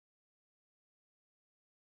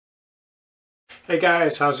Hey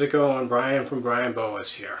guys, how's it going? Brian from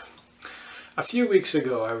Boas here. A few weeks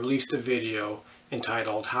ago I released a video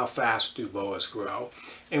entitled How Fast Do Boas Grow,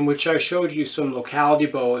 in which I showed you some locality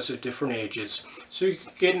boas of different ages so you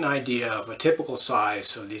can get an idea of a typical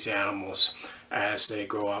size of these animals as they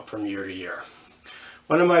grow up from year to year.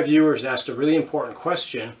 One of my viewers asked a really important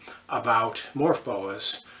question about morph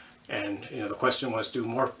boas, and the question was, do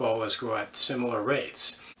morph boas grow at similar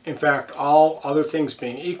rates? In fact, all other things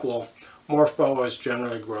being equal, morph boas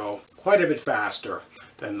generally grow quite a bit faster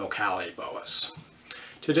than locality boas.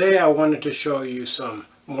 Today I wanted to show you some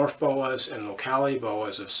morph boas and locality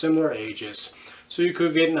boas of similar ages so you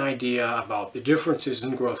could get an idea about the differences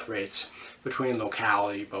in growth rates between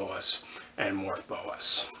locality boas and morph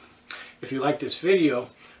boas. If you like this video,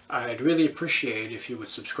 I'd really appreciate if you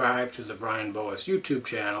would subscribe to the Brian Boas YouTube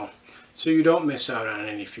channel so you don't miss out on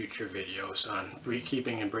any future videos on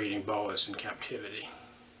keeping and breeding boas in captivity.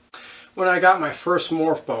 When I got my first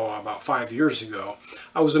morph boa about 5 years ago,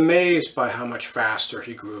 I was amazed by how much faster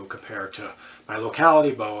he grew compared to my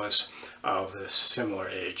locality boas of the similar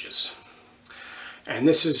ages. And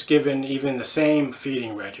this is given even the same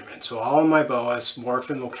feeding regimen. So all of my boas, morph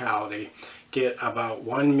and locality, get about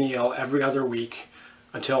one meal every other week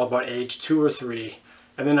until about age 2 or 3.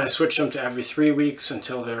 And then I switch them to every 3 weeks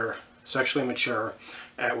until they're sexually mature,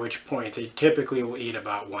 at which point they typically will eat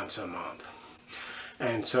about once a month.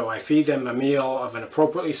 And so I feed them a meal of an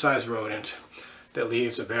appropriately sized rodent that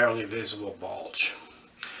leaves a barely visible bulge.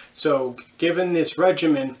 So given this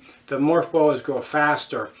regimen, the morph boas grow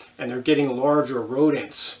faster and they're getting larger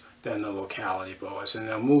rodents than the locality boas, and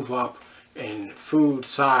they'll move up in food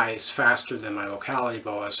size faster than my locality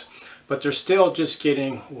boas, but they're still just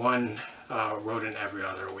getting one rodent every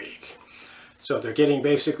other week. So they're getting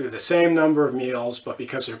basically the same number of meals, but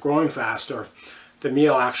because they're growing faster, the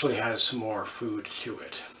meal actually has more food to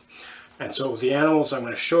it. And so the animals I'm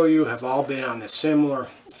going to show you have all been on this similar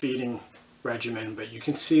feeding regimen, but you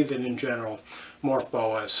can see that in general, morph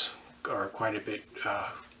boas are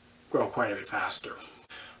grow quite a bit faster.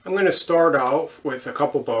 I'm going to start out with a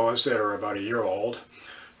couple boas that are about a year old.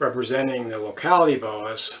 Representing the locality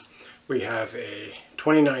boas, we have a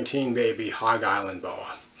 2019 baby Hog Island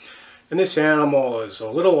boa. And this animal is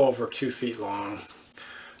a little over 2 feet long.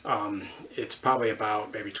 It's probably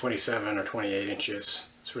about maybe 27 or 28 inches.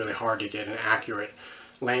 It's really hard to get an accurate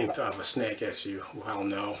length of a snake, as you well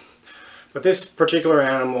know. But this particular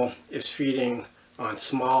animal is feeding on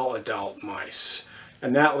small adult mice,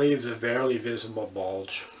 and that leaves a barely visible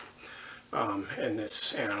bulge in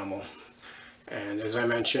this animal. And as I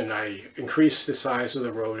mentioned, I increase the size of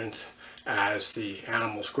the rodent as the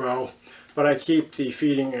animals grow, but I keep the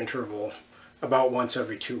feeding interval about once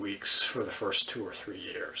every 2 weeks for the first 2 or 3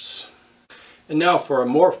 years. And now for a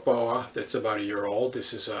morph boa that's about a year old.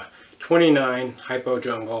 This is a 29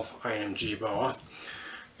 hypojungle IMG boa.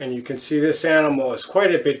 And you can see this animal is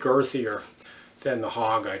quite a bit girthier than the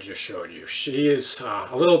hog I just showed you. She is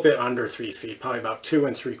a little bit under 3 feet, probably about 2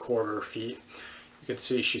 3/4 feet. You can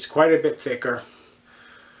see she's quite a bit thicker.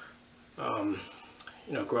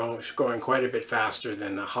 Growing quite a bit faster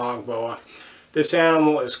than the hog boa. This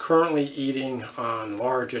animal is currently eating on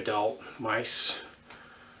large adult mice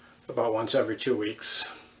about once every 2 weeks.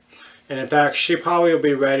 And in fact, she probably will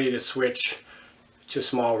be ready to switch to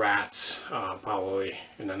small rats probably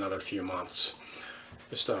in another few months.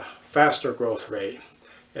 Just a faster growth rate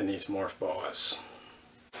in these morph boas.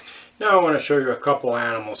 Now I want to show you a couple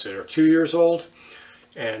animals that are 2 years old.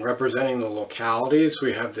 And representing the localities,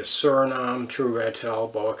 we have this Suriname true red-tail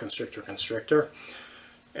boa constrictor.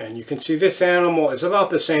 And you can see this animal is about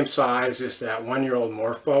the same size as that 1-year-old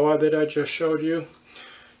morph boa that I just showed you.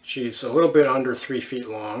 She's a little bit under 3 feet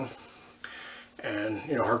long. And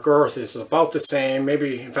her girth is about the same,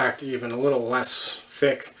 maybe in fact even a little less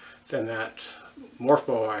thick than that morph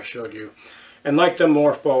boa I showed you. And like the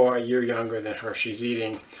morph boa a year younger than her, she's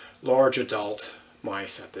eating large adult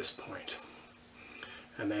mice at this point.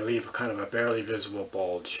 And they leave kind of a barely visible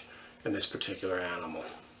bulge in this particular animal.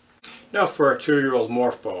 Now for a 2-year-old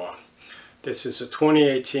morph boa. This is a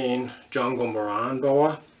 2018 jungle Moran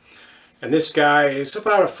boa. And this guy is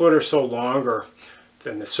about a foot or so longer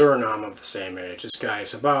than the Suriname of the same age. This guy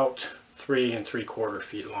is about 3 3/4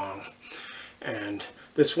 feet long. And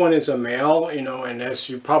this one is a male, and as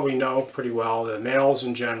you probably know pretty well, the males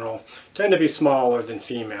in general tend to be smaller than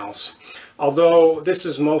females. Although this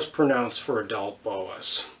is most pronounced for adult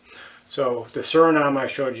boas. So the Suriname I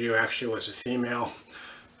showed you actually was a female.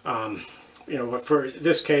 But for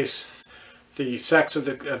this case, the sex of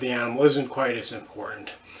the animal isn't quite as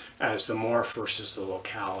important as the morph versus the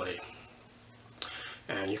locality.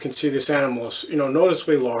 And you can see this animal is,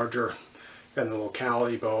 noticeably larger than the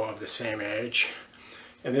Locality Boa of the same age.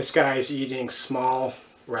 And this guy is eating small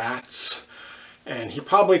rats, and he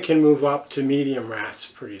probably can move up to medium rats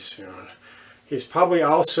pretty soon. He's probably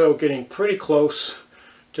also getting pretty close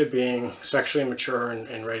to being sexually mature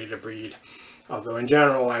and ready to breed. Although in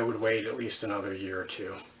general, I would wait at least another year or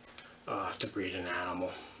two to breed an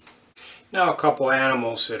animal. Now a couple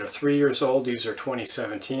animals that are 3 years old. These are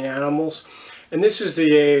 2017 animals. And this is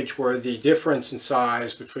the age where the difference in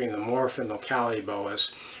size between the Morph and Locality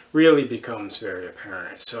Boas really becomes very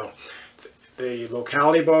apparent. So the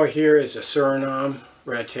Locality Boa here is a Suriname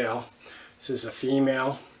redtail. This is a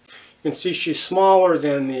female. You can see she's smaller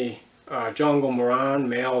than the jungle Moran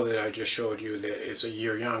male that I just showed you that is a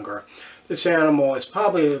year younger. This animal is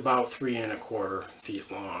probably about 3¼ feet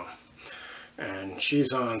long. And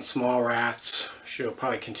she's on small rats. She'll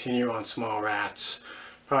probably continue on small rats,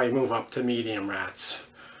 probably move up to medium rats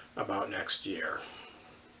about next year.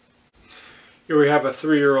 Here we have a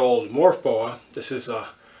 3-year-old Morph boa. This is a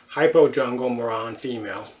hypo-jungle Moran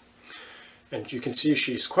female. And you can see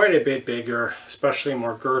she's quite a bit bigger, especially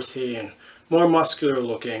more girthy and more muscular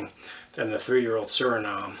looking than the 3-year-old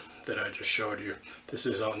Suriname that I just showed you. This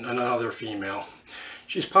is another female.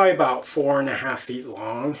 She's probably about 4½ feet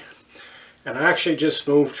long. And I actually just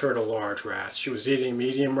moved her to large rats. She was eating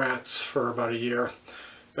medium rats for about a year,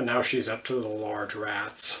 but now she's up to the large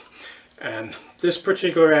rats. And this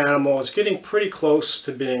particular animal is getting pretty close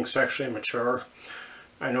to being sexually mature.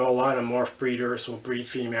 I know a lot of morph breeders will breed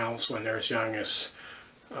females when they're as young as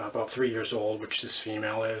about 3 years old, which this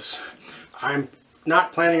female is. I'm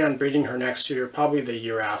not planning on breeding her next year. Probably the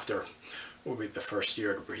year after will be the first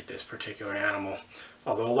year to breed this particular animal.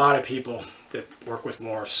 Although a lot of people that work with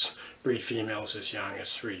morphs breed females as young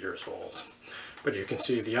as 3 years old. But you can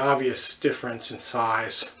see the obvious difference in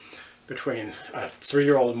size between a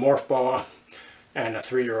 3-year-old Morph boa and a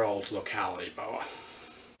 3-year-old Locality boa.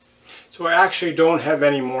 So I actually don't have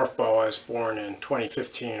any Morph boas born in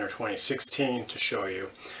 2015 or 2016 to show you.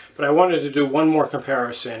 But I wanted to do one more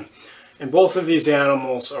comparison. And both of these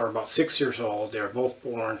animals are about 6 years old. They're both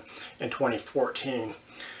born in 2014.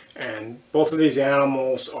 And both of these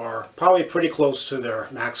animals are probably pretty close to their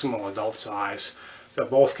maximal adult size. They'll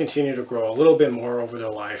both continue to grow a little bit more over their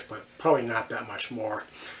life, but probably not that much more.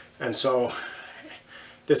 And so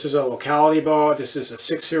this is a Locality boa. This is a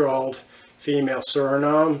 6-year-old female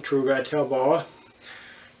Suriname true red-tailed boa.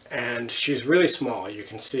 And she's really small. You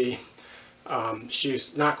can see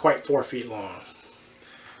she's not quite 4 feet long.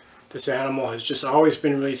 This animal has just always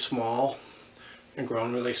been really small and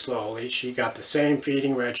grown really slowly. She got the same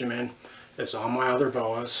feeding regimen as all my other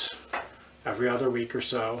boas, every other week or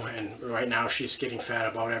so, and right now she's getting fed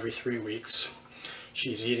about every 3 weeks.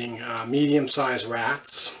 She's eating medium-sized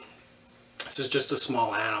rats. This is just a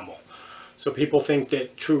small animal. So people think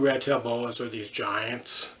that true red-tailed boas are these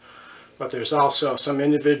giants, but there's also some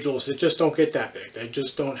individuals that just don't get that big. They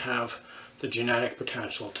just don't have the genetic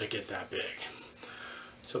potential to get that big.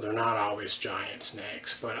 So they're not always giant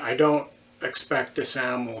snakes, but I don't expect this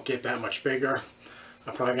animal will get that much bigger.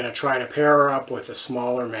 I'm probably going to try to pair her up with a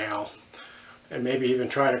smaller male and maybe even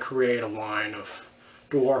try to create a line of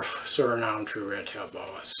dwarf Suriname true red-tailed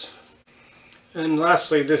boas. And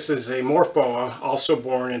lastly, this is a Morph boa, also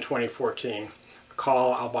born in 2014, a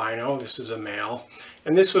Call albino. This is a male.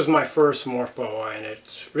 And this was my first Morph boa, and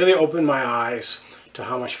it's really opened my eyes to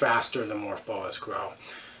how much faster the Morph boas grow.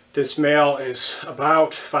 This male is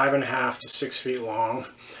about 5½ to 6 feet long.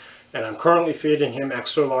 And I'm currently feeding him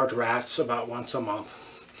extra large rats about once a month.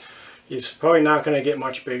 He's probably not going to get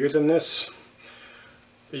much bigger than this.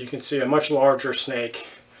 But you can see a much larger snake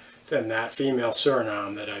than that female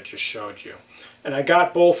Suriname that I just showed you. And I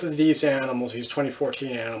got both of these animals, these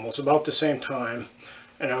 2014 animals, about the same time.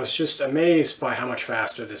 And I was just amazed by how much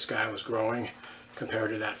faster this guy was growing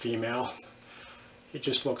compared to that female. He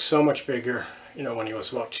just looked so much bigger, you know, when he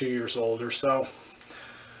was about 2 years old or so.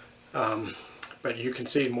 But you can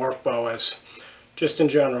see Morph boas, just in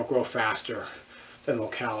general, grow faster than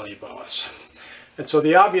Locality boas. And so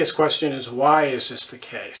the obvious question is, why is this the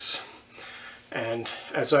case? And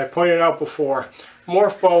as I pointed out before,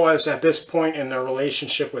 Morph boas at this point in their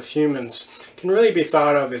relationship with humans can really be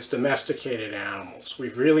thought of as domesticated animals.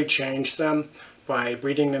 We've really changed them by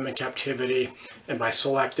breeding them in captivity and by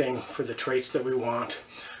selecting for the traits that we want.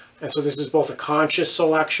 And so this is both a conscious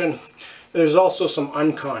selection. There's also some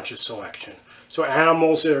unconscious selection. So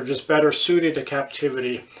animals that are just better suited to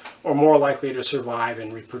captivity are more likely to survive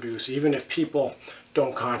and reproduce, even if people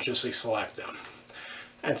don't consciously select them.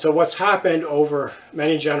 And so what's happened over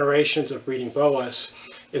many generations of breeding boas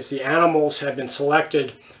is the animals have been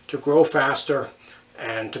selected to grow faster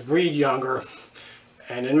and to breed younger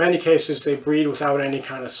And in many cases, they breed without any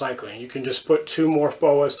kind of cycling. You can just put two Morph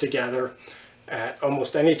boas together at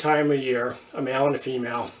almost any time of year, a male and a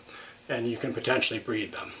female, and you can potentially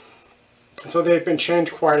breed them. And so they've been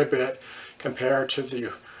changed quite a bit compared to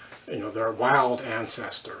their wild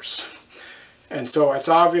ancestors. And so it's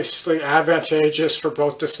obviously advantageous for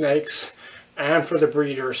both the snakes and for the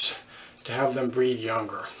breeders to have them breed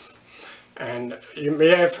younger. And you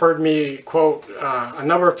may have heard me quote a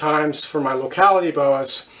number of times for my locality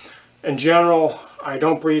boas. In general, I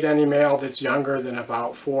don't breed any male that's younger than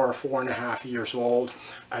about 4 or 4.5 years old.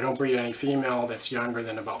 I don't breed any female that's younger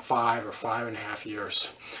than about 5 or 5.5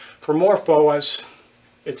 years. For Morph boas,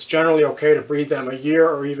 it's generally okay to breed them a year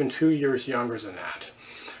or even 2 years younger than that.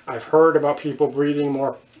 I've heard about people breeding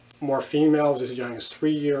more females as young as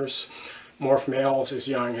 3 years, Morph males as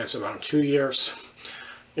young as around 2 years.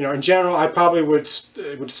 In general, I probably would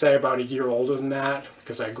say about a year older than that,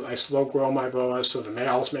 because I slow grow my boas, so the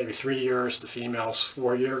males maybe 3 years, the females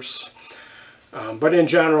 4 years. But in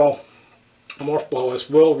general, Morph boas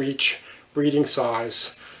will reach breeding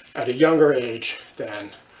size at a younger age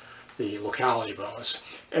than the locality boas.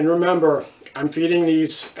 And remember, I'm feeding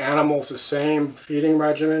these animals the same feeding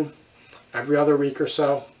regimen every other week or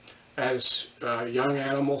so as young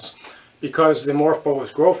animals, because the Morph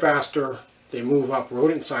boas grow faster, they move up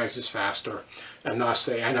rodent sizes faster, and thus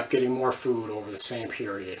they end up getting more food over the same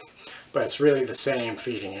period. But it's really the same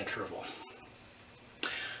feeding interval.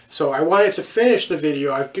 So I wanted to finish the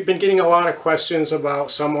video. I've been getting a lot of questions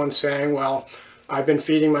about someone saying, well, I've been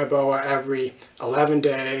feeding my boa every 11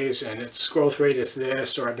 days and its growth rate is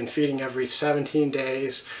this, or I've been feeding every 17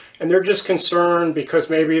 days. And they're just concerned because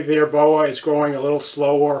maybe their boa is growing a little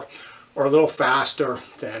slower or a little faster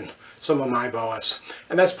than some of my boas.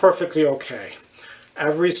 And that's perfectly okay.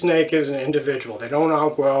 Every snake is an individual. They don't all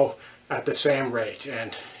grow at the same rate,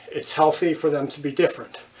 and it's healthy for them to be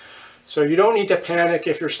different. So you don't need to panic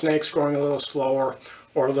if your snake's growing a little slower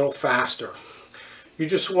or a little faster. You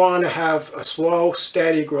just want to have a slow,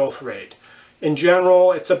 steady growth rate. In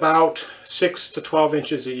general, it's about 6 to 12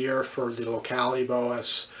 inches a year for the locality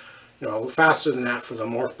boas, faster than that for the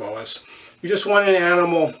Morph boas. You just want an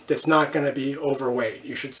animal that's not going to be overweight.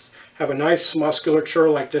 You should have a nice musculature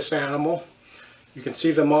like this animal. You can see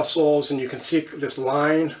the muscles, and you can see this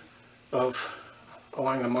line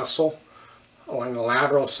along the muscle, along the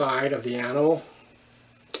lateral side of the animal.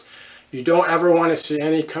 You don't ever want to see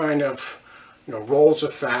any kind of rolls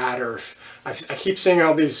of fat, or I keep seeing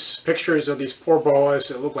all these pictures of these poor boas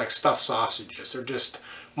that look like stuffed sausages. They're just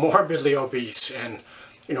morbidly obese, and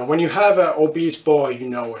when you have an obese boa, you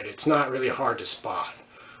know it. It's not really hard to spot.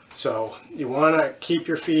 So you want to keep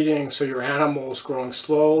your feeding so your animal is growing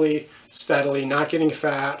slowly, steadily, not getting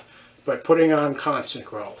fat, but putting on constant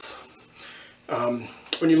growth.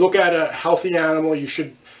 When you look at a healthy animal, you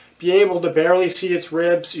should be able to barely see its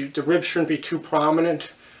ribs. The ribs shouldn't be too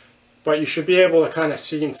prominent, but you should be able to kind of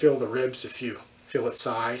see and feel the ribs if you feel its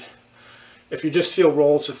side. If you just feel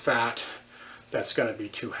rolls of fat, that's going to be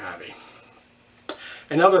too heavy.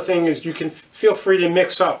 Another thing is you can feel free to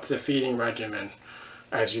mix up the feeding regimen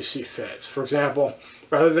as you see fit. For example,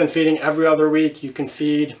 rather than feeding every other week, you can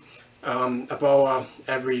feed a boa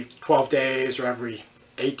every 12 days or every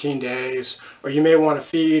 18 days, or you may want to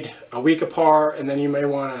feed a week apart and then you may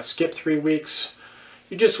want to skip 3 weeks.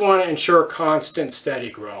 You just want to ensure constant, steady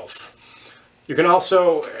growth. You can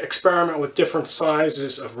also experiment with different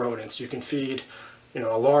sizes of rodents. You can feed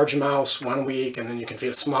a large mouse 1 week, and then you can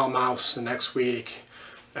feed a small mouse the next week,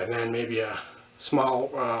 and then maybe a small,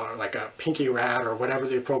 like a pinky rat or whatever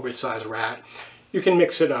the appropriate size rat. You can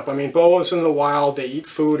mix it up. I mean, boas in the wild, they eat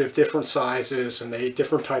food of different sizes and they eat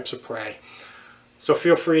different types of prey. So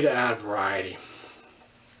feel free to add variety.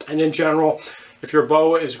 And in general, if your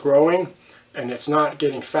boa is growing and it's not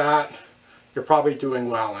getting fat, you're probably doing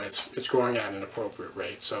well, and it's growing at an appropriate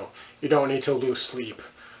rate. So you don't need to lose sleep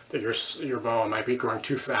that your boa might be growing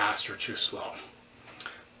too fast or too slow.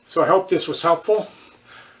 So I hope this was helpful.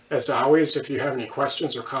 As always, if you have any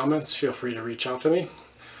questions or comments, feel free to reach out to me.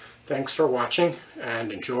 Thanks for watching,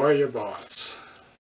 and enjoy your boas.